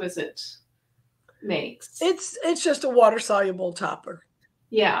Exquisite makes? It's just a water soluble topper.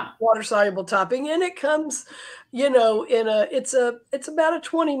 Yeah. Water soluble topping. And it comes, you know, in it's about a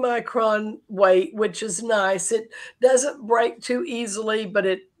 20 micron weight, which is nice. It doesn't break too easily, but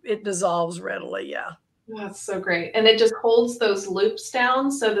it dissolves readily. Yeah. That's so great. And it just holds those loops down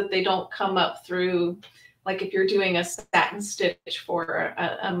so that they don't come up through, like if you're doing a satin stitch for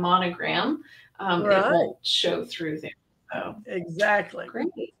a monogram, it won't show through there. So exactly.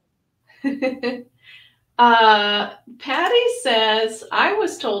 Great. Patty says, I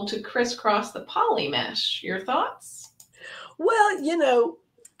was told to crisscross the poly mesh. Your thoughts? Well, you know,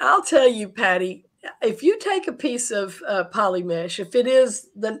 I'll tell you, Patty, if you take a piece of poly mesh, if it is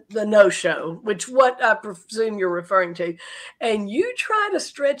the no-show, which what I presume you're referring to, and you try to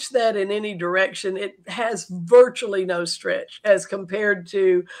stretch that in any direction, it has virtually no stretch as compared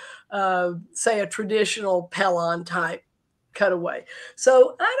to, say, a traditional Pellon type cutaway.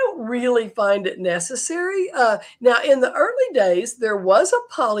 So I don't really find it necessary. Now, in the early days, there was a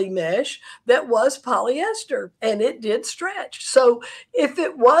poly mesh that was polyester and it did stretch. So if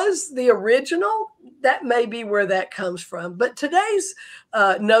it was the original, that may be where that comes from. But today's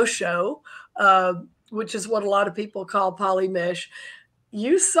no-show, which is what a lot of people call poly mesh,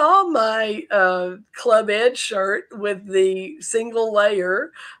 you saw my Club Ed shirt with the single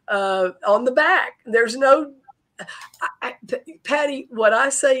layer on the back. There's no, Patty, what I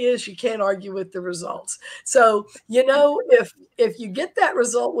say is you can't argue with the results. So, you know, if you get that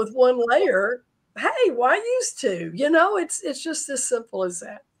result with one layer, hey, why use two? You know, it's just as simple as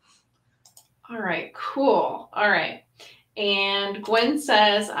that. All right, cool. All right. And Gwen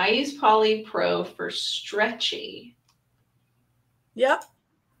says, I use Poly Pro for stretchy. Yep,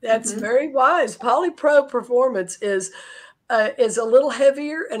 that's very wise. Poly Pro Performance is a little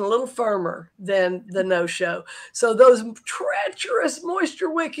heavier and a little firmer than the no-show. So those treacherous moisture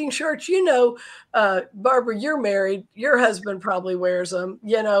wicking shirts, you know, Barbara, you're married. Your husband probably wears them.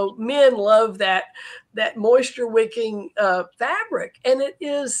 You know, men love that moisture wicking fabric, and it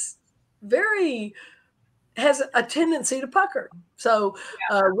is has a tendency to pucker. So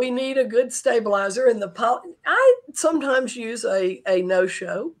we need a good stabilizer. And I sometimes use a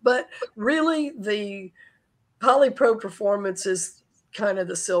no-show, but really the Poly Pro Performance is kind of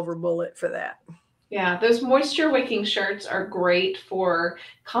the silver bullet for that. Yeah, those moisture wicking shirts are great for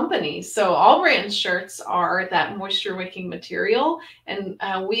companies. So AllBrands shirts are that moisture wicking material. And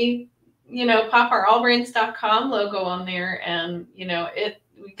we, you know, pop our allbrands.com logo on there, and, you know,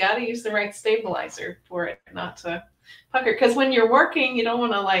 we got to use the right stabilizer for it not to pucker. Because when you're working, you don't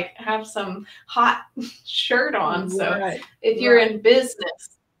want to like have some hot shirt on. So if you're in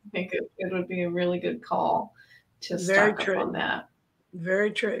business, I think it would be a really good call to stock up on that. Very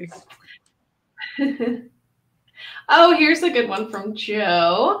true. Oh, here's a good one from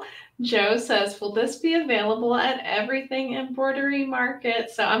Joe. Joe says, will this be available at Everything Embroidery Market?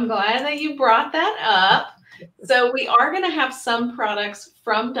 So I'm glad that you brought that up. So we are going to have some products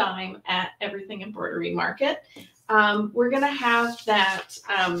from Dime at Everything Embroidery Market. We're going to have that.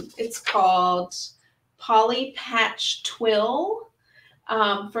 It's called Poly Patch Twill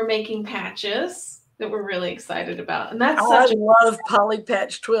for making patches that we're really excited about. And that's I love Poly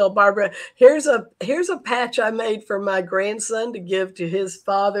Patch Twill, Barbara. Here's a patch I made for my grandson to give to his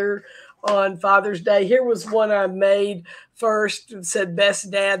father on Father's Day. Here was one I made first. It said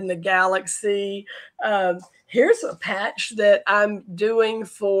best dad in the galaxy. Here's a patch that I'm doing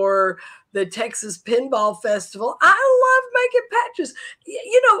for the Texas Pinball Festival. I love making patches.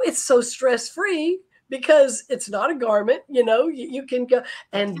 You know, it's so stress-free because it's not a garment. You know, you can go.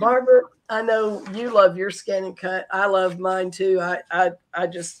 And Barbara, I know you love your scan and cut. I love mine too. I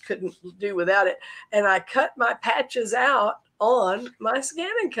just couldn't do without it. And I cut my patches out on my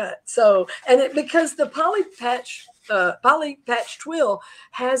scan and cut. So, because the Poly Patch Twill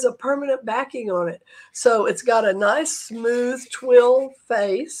has a permanent backing on it. So it's got a nice smooth twill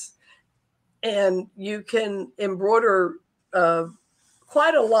face, and you can embroider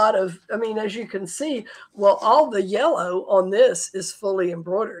quite a lot of, I mean, as you can see, well, all the yellow on this is fully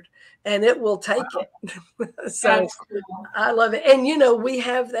embroidered, and it will take it. So cool. I love it. And, you know, we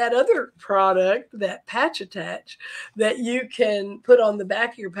have that other product, that patch attach, that you can put on the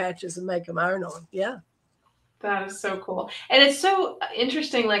back of your patches and make them iron on. Yeah. That is so cool. And it's so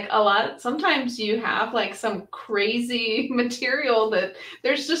interesting. Like sometimes you have like some crazy material that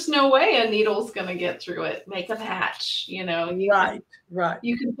there's just no way a needle's going to get through it. Make a patch, you know. Right.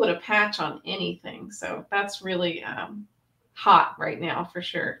 You can put a patch on anything. So that's really hot right now for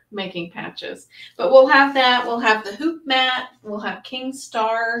sure, making patches. But we'll have that. We'll have the hoop mat. We'll have King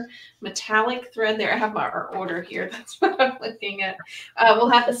Star metallic thread there. I have our order here. That's what I'm looking at. We'll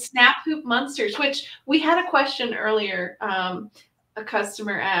have the snap hoop monsters, which we had a question earlier. A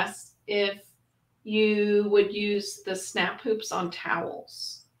customer asked if you would use the snap hoops on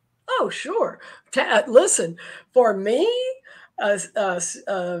towels. Oh, sure. Listen, for me, a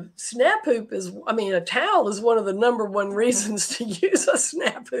snap hoop is, I mean, a towel is one of the #1 reasons to use a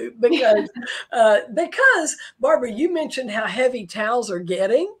snap hoop, because Barbara, you mentioned how heavy towels are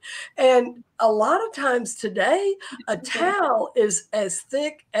getting. And a lot of times today, a towel is as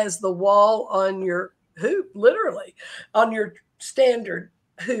thick as the wall on your hoop, literally on your standard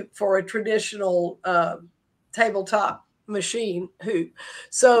hoop for a traditional tabletop machine hoop.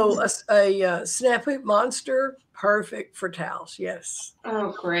 So a snap hoop monster, perfect for towels. Yes.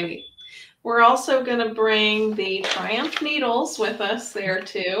 Oh, great. We're also going to bring the Triumph needles with us there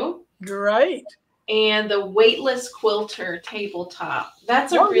too. Great. And the weightless quilter tabletop.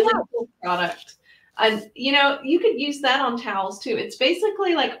 That's a really cool product. And you know, you could use that on towels too. It's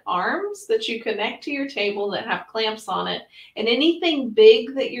basically like arms that you connect to your table that have clamps on it. And anything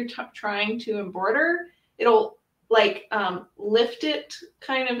big that you're trying to embroider, it'll like lift it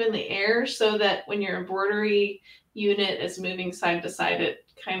kind of in the air, so that when your embroidery unit is moving side to side, it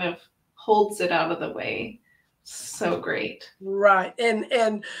kind of holds it out of the way So great. Right.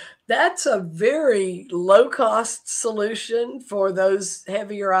 And that's a very low cost solution for those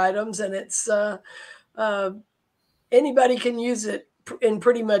heavier items. And it's anybody can use it in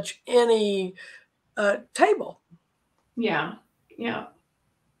pretty much any table. Yeah. Yeah.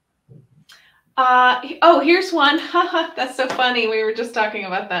 Oh, here's one. That's so funny. We were just talking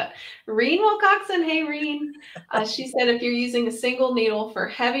about that. Reen Wilcoxon. Hey, Reen. She said, if you're using a single needle for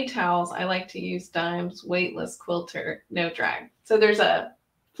heavy towels, I like to use Dime's weightless quilter, no drag. So there's a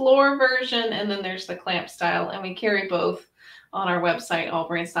floor version and then there's the clamp style, and we carry both on our website,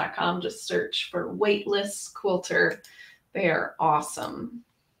 allbrands.com. Just search for weightless quilter. They are awesome.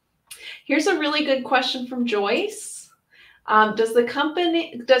 Here's a really good question from Joyce. Does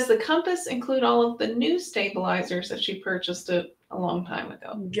the compass include all of the new stabilizers that she purchased a long time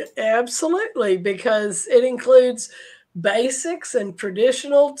ago? Absolutely, because it includes basics and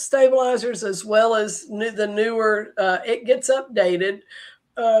traditional stabilizers as well as the newer. It gets updated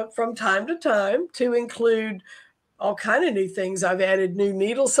from time to time to include all kind of new things. I've added new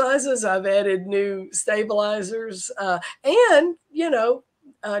needle sizes. I've added new stabilizers, and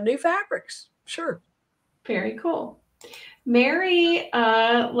new fabrics. Sure. Very cool. Mary,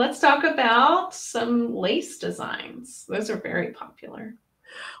 let's talk about some lace designs. Those are very popular.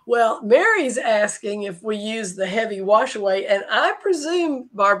 Well, Mary's asking if we use the heavy wash away, and I presume,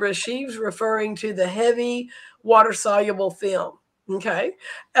 Barbara, she's referring to the heavy water-soluble film, okay,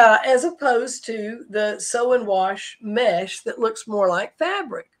 as opposed to the sew and wash mesh that looks more like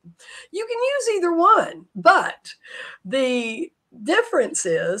fabric. You can use either one, but the difference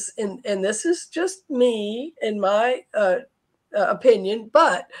is, and this is just me in my opinion,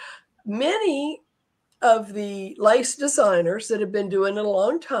 but many of the lace designers that have been doing it a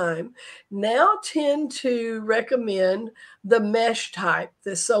long time now tend to recommend the mesh type,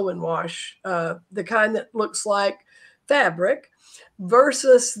 the sew and wash, the kind that looks like fabric,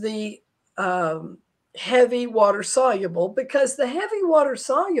 versus the heavy water soluble, because the heavy water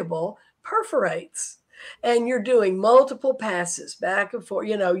soluble perforates. And you're doing multiple passes back and forth.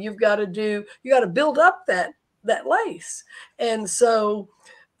 You got to build up that lace. And so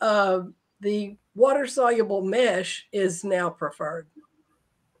the water-soluble mesh is now preferred.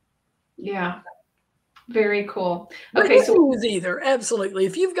 Yeah. Very cool. Okay, you can use either. Absolutely.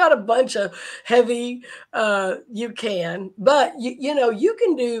 If you've got a bunch of heavy, you can. But you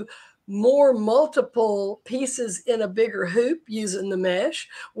can do more multiple pieces in a bigger hoop using the mesh,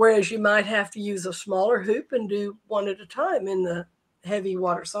 whereas you might have to use a smaller hoop and do one at a time in the heavy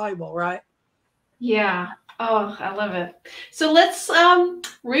water-soluble, right? Yeah. Oh, I love it. So let's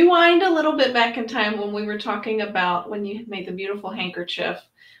rewind a little bit back in time when we were talking about when you made the beautiful handkerchief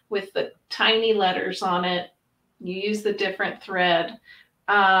with the tiny letters on it. You use the different thread.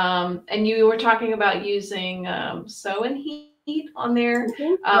 And you were talking about using sew and heat on there.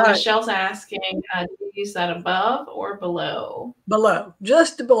 Right. Michelle's asking, do you use that above or below? Below,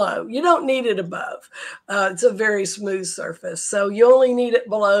 just below. You don't need it above. It's a very smooth surface. So you only need it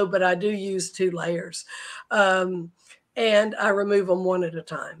below, but I do use 2 layers. And I remove them one at a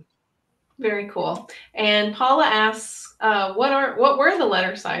time. Very cool. And Paula asks, what were the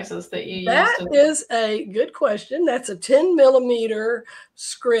letter sizes that you used? That is a good question. That's a 10 millimeter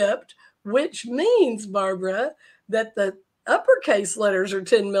script, which means, Barbara, that the uppercase letters are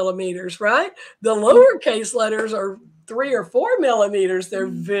 10 millimeters, right? The lowercase letters are 3 or 4 millimeters. They're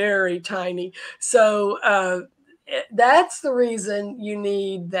very tiny. So that's the reason you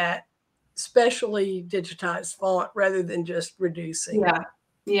need that specially digitized font rather than just reducing. Yeah.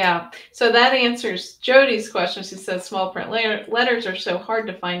 Yeah. So that answers Jody's question. She says small print letters are so hard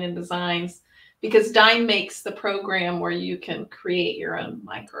to find in designs because Dime makes the program where you can create your own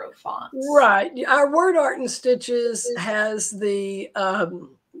micro fonts. Right. Our Word Art and Stitches has the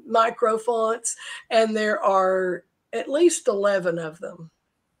micro fonts, and there are at least 11 of them.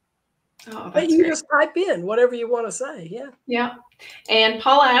 Oh, but you just type in whatever you want to say. Yeah. Yeah. And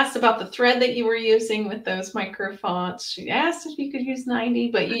Paula asked about the thread that you were using with those micro fonts. She asked if you could use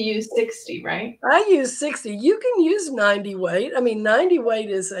 90, but you use 60, right? I use 60. You can use 90 weight. I mean, 90 weight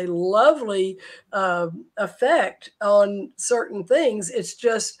is a lovely effect on certain things. It's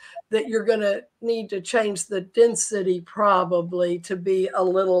just that you're going to need to change the density probably to be a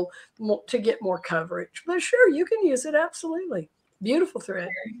little more, to get more coverage. But sure, you can use it. Absolutely. Beautiful thread.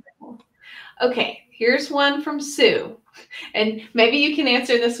 Okay, here's one from Sue. And maybe you can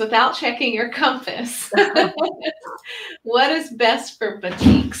answer this without checking your compass. What is best for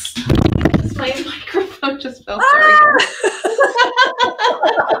batiks? My microphone just fell. Sorry.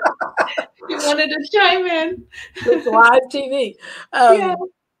 You wanted to chime in. It's live TV. Yeah.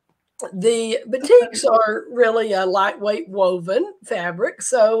 The batiks are really a lightweight woven fabric,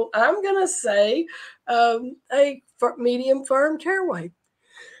 so I'm going to say a medium firm tearaway.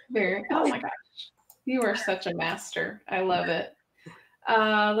 Oh my gosh, you are such a master. I love it.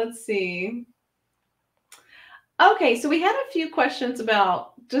 Let's see. Okay, so we had a few questions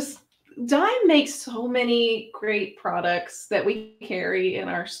about just Dime makes so many great products that we carry in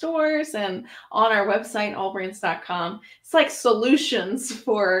our stores and on our website, allbrands.com. It's like solutions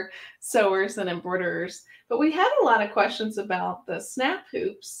for sewers and embroiderers. But we had a lot of questions about the snap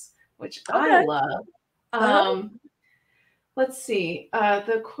hoops, which I love. Let's see.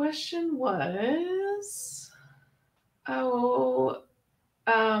 The question was,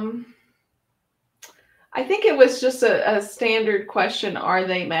 I think it was just a standard question. Are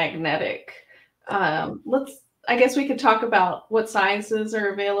they magnetic? I guess we could talk about what sizes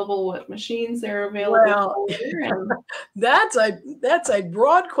are available, what machines they're available for. That's a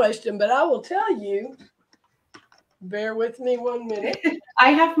broad question, but I will tell you, bear with me 1 minute.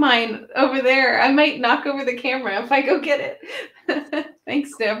 I have mine over there. I might knock over the camera if I go get it.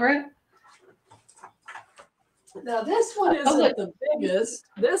 Thanks, Deborah. Now this one isn't the biggest.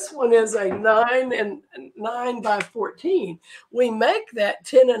 This one is a 9 by 14. We make that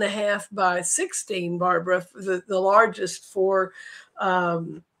 10.5 by 16, Barbara, the largest for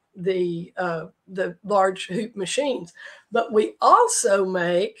the large hoop machines. But we also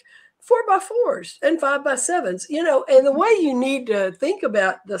make 4x4s and 5x7s. You know, and the way you need to think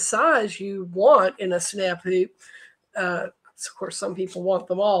about the size you want in a snap hoop. Of course, some people want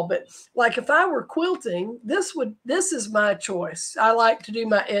them all, but like if I were quilting, this is my choice. I like to do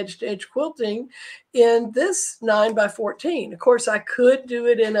my edge-to-edge quilting in this 9 by 14. Of course, I could do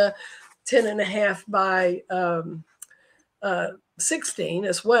it in a 10.5 by 16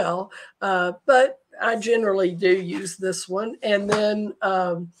 as well, but I generally do use this one. And then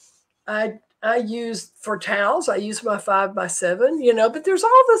I use for towels, I use my 5x7, you know, but there's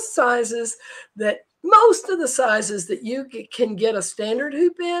all the sizes that most of the sizes that you can get a standard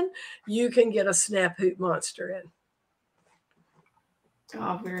hoop in, you can get a snap hoop monster in.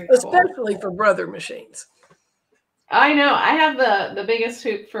 Oh, very cool. Especially for brother machines. I know. I have the biggest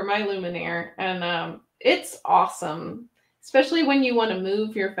hoop for my Luminaire, and it's awesome, especially when you want to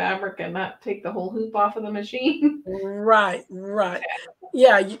move your fabric and not take the whole hoop off of the machine. Right.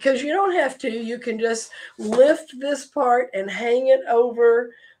 Yeah, because you don't have to. You can just lift this part and hang it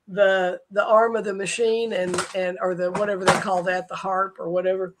over the arm of the machine and or the whatever they call that, the harp or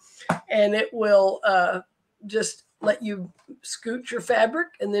whatever, and it will just let you scoot your fabric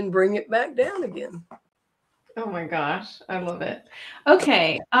and then bring it back down again. Oh my gosh, I love it.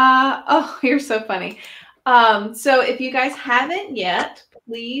 Okay. You're so funny. So if you guys haven't yet,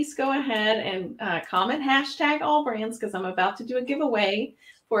 please go ahead and comment #AllBrands, because I'm about to do a giveaway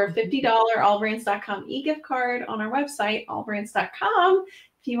for a $50 AllBrands.com e-gift card on our website, AllBrands.com.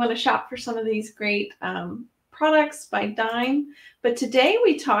 If you want to shop for some of these great products by Dime. But today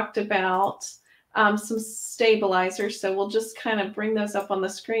we talked about some stabilizers. So we'll just kind of bring those up on the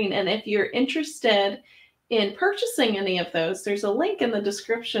screen. And if you're interested in purchasing any of those, there's a link in the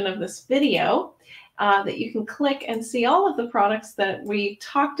description of this video that you can click and see all of the products that we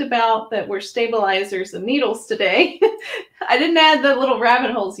talked about that were stabilizers and needles today. I didn't add the little rabbit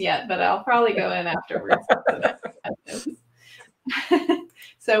holes yet, but I'll probably go in afterwards.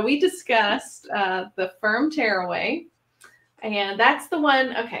 So we discussed the firm tearaway, and that's the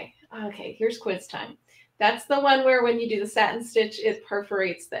one. Okay, here's quiz time. That's the one where when you do the satin stitch, it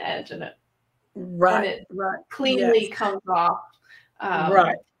perforates the edge and it cleanly comes off.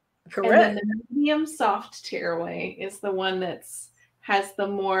 Right. Correct. And then the medium soft tearaway is the one has the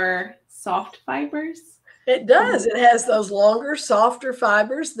more soft fibers. It does. It has those longer, softer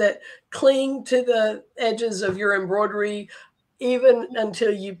fibers that cling to the edges of your embroidery even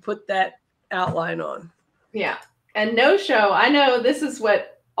until you put that outline on. Yeah. And no-show, I know this is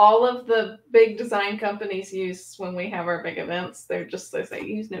what all of the big design companies use when we have our big events. They say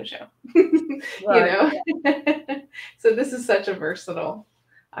use no-show. Right. You know? So this is such a versatile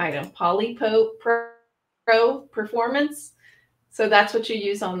item. Polypo Pro Performance. So that's what you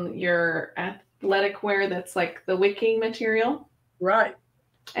use on your athletic wear that's like the wicking material. Right.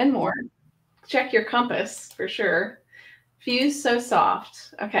 And more. Check your compass for sure. Fuse So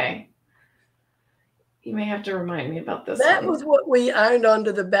Soft. Okay. You may have to remind me about this. That was what we ironed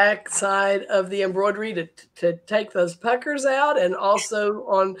onto the back side of the embroidery to take those puckers out and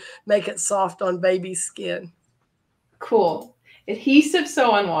also make it soft on baby skin. Cool. Adhesive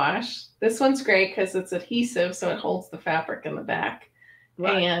sew-on wash. This one's great because it's adhesive, so it holds the fabric in the back.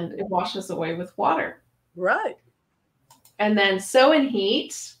 Right. And it washes away with water. Right. And then sew and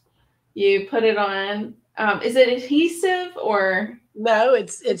heat. You put it on. Is it adhesive or? No,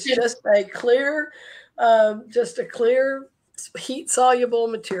 it's just a clear, heat soluble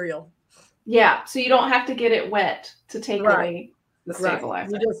material. Yeah, so you don't have to get it wet to take Right. away the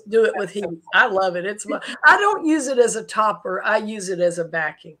stabilizer. You just do it with heat. I love it. I don't use it as a topper. I use it as a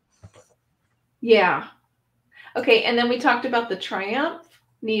backing. Yeah. Okay, and then we talked about the Triumph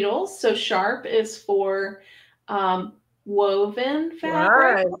needles. So sharp is for woven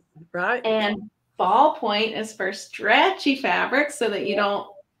fabric. Right. And ballpoint is for stretchy fabric so that you don't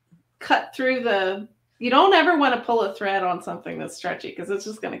cut through you don't ever want to pull a thread on something that's stretchy because it's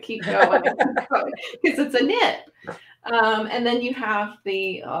just going to keep going because it's a knit. And then you have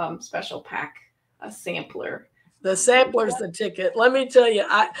the special pack, a sampler. The sampler's the ticket. Let me tell you,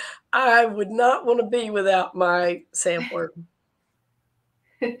 I would not want to be without my sampler.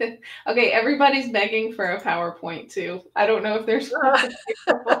 Okay, everybody's begging for a PowerPoint too. I don't know if there's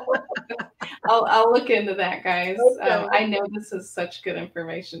I'll look into that, guys. Okay. I know this is such good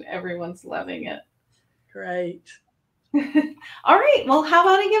information. Everyone's loving it. Great. All right. Well, how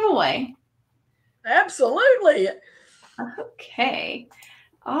about a giveaway? Absolutely. Okay.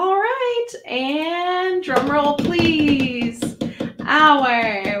 All right. And drum roll, please.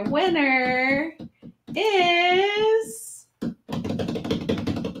 Our winner is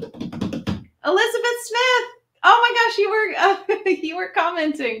Elizabeth Smith. Oh my gosh, you were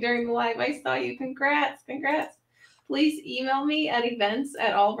commenting during the live. I saw you. Congrats. Please email me at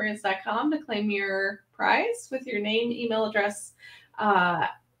events@allbrands.com to claim your prize with your name, email address, and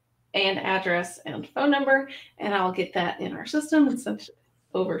address and phone number, and I'll get that in our system and send it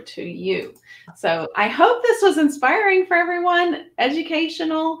over to you. So I hope this was inspiring for everyone,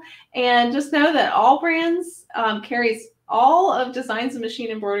 educational, and just know that AllBrands carries all of Designs and Machine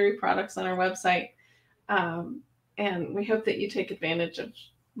Embroidery products on our website. And we hope that you take advantage of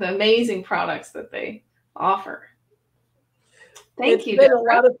the amazing products that they offer. Thank you. It's been a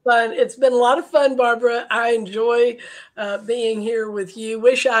lot of fun. It's been a lot of fun, Barbara. I enjoy being here with you.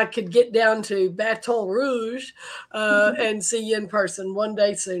 Wish I could get down to Baton Rouge and see you in person one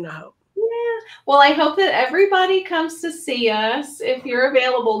day soon, I hope. Yeah. Well, I hope that everybody comes to see us. If you're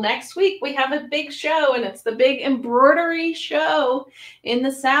available next week, we have a big show, and it's the big embroidery show in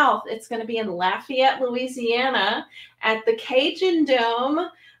the South. It's going to be in Lafayette, Louisiana at the Cajun Dome.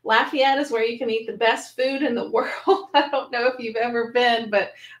 Lafayette is where you can eat the best food in the world. I don't know if you've ever been,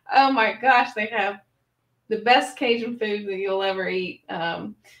 but oh my gosh, they have the best Cajun food that you'll ever eat.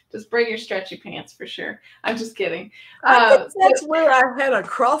 Just bring your stretchy pants for sure. I'm just kidding. I think that's where I had a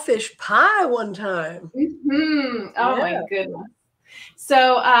crawfish pie one time. Oh my goodness.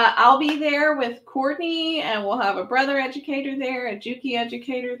 So I'll be there with Courtney, and we'll have a brother educator there, a Juki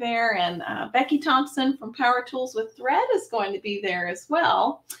educator there, and Becky Thompson from Power Tools with Thread is going to be there as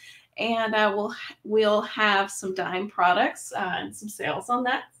well. And we'll have some dime products and some sales on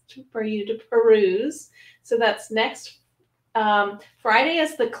that for you to peruse. So that's next Friday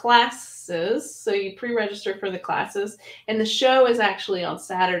is the classes. So you pre-register for the classes, and the show is actually on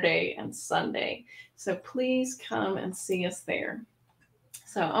Saturday and Sunday. So please come and see us there.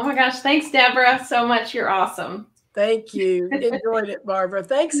 So, oh my gosh, thanks, Deborah, so much. You're awesome. Thank you. Enjoyed it, Barbara.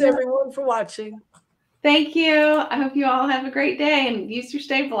 Thanks, everyone, for watching. Thank you. I hope you all have a great day and use your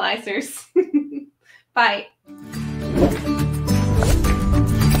stabilizers. Bye.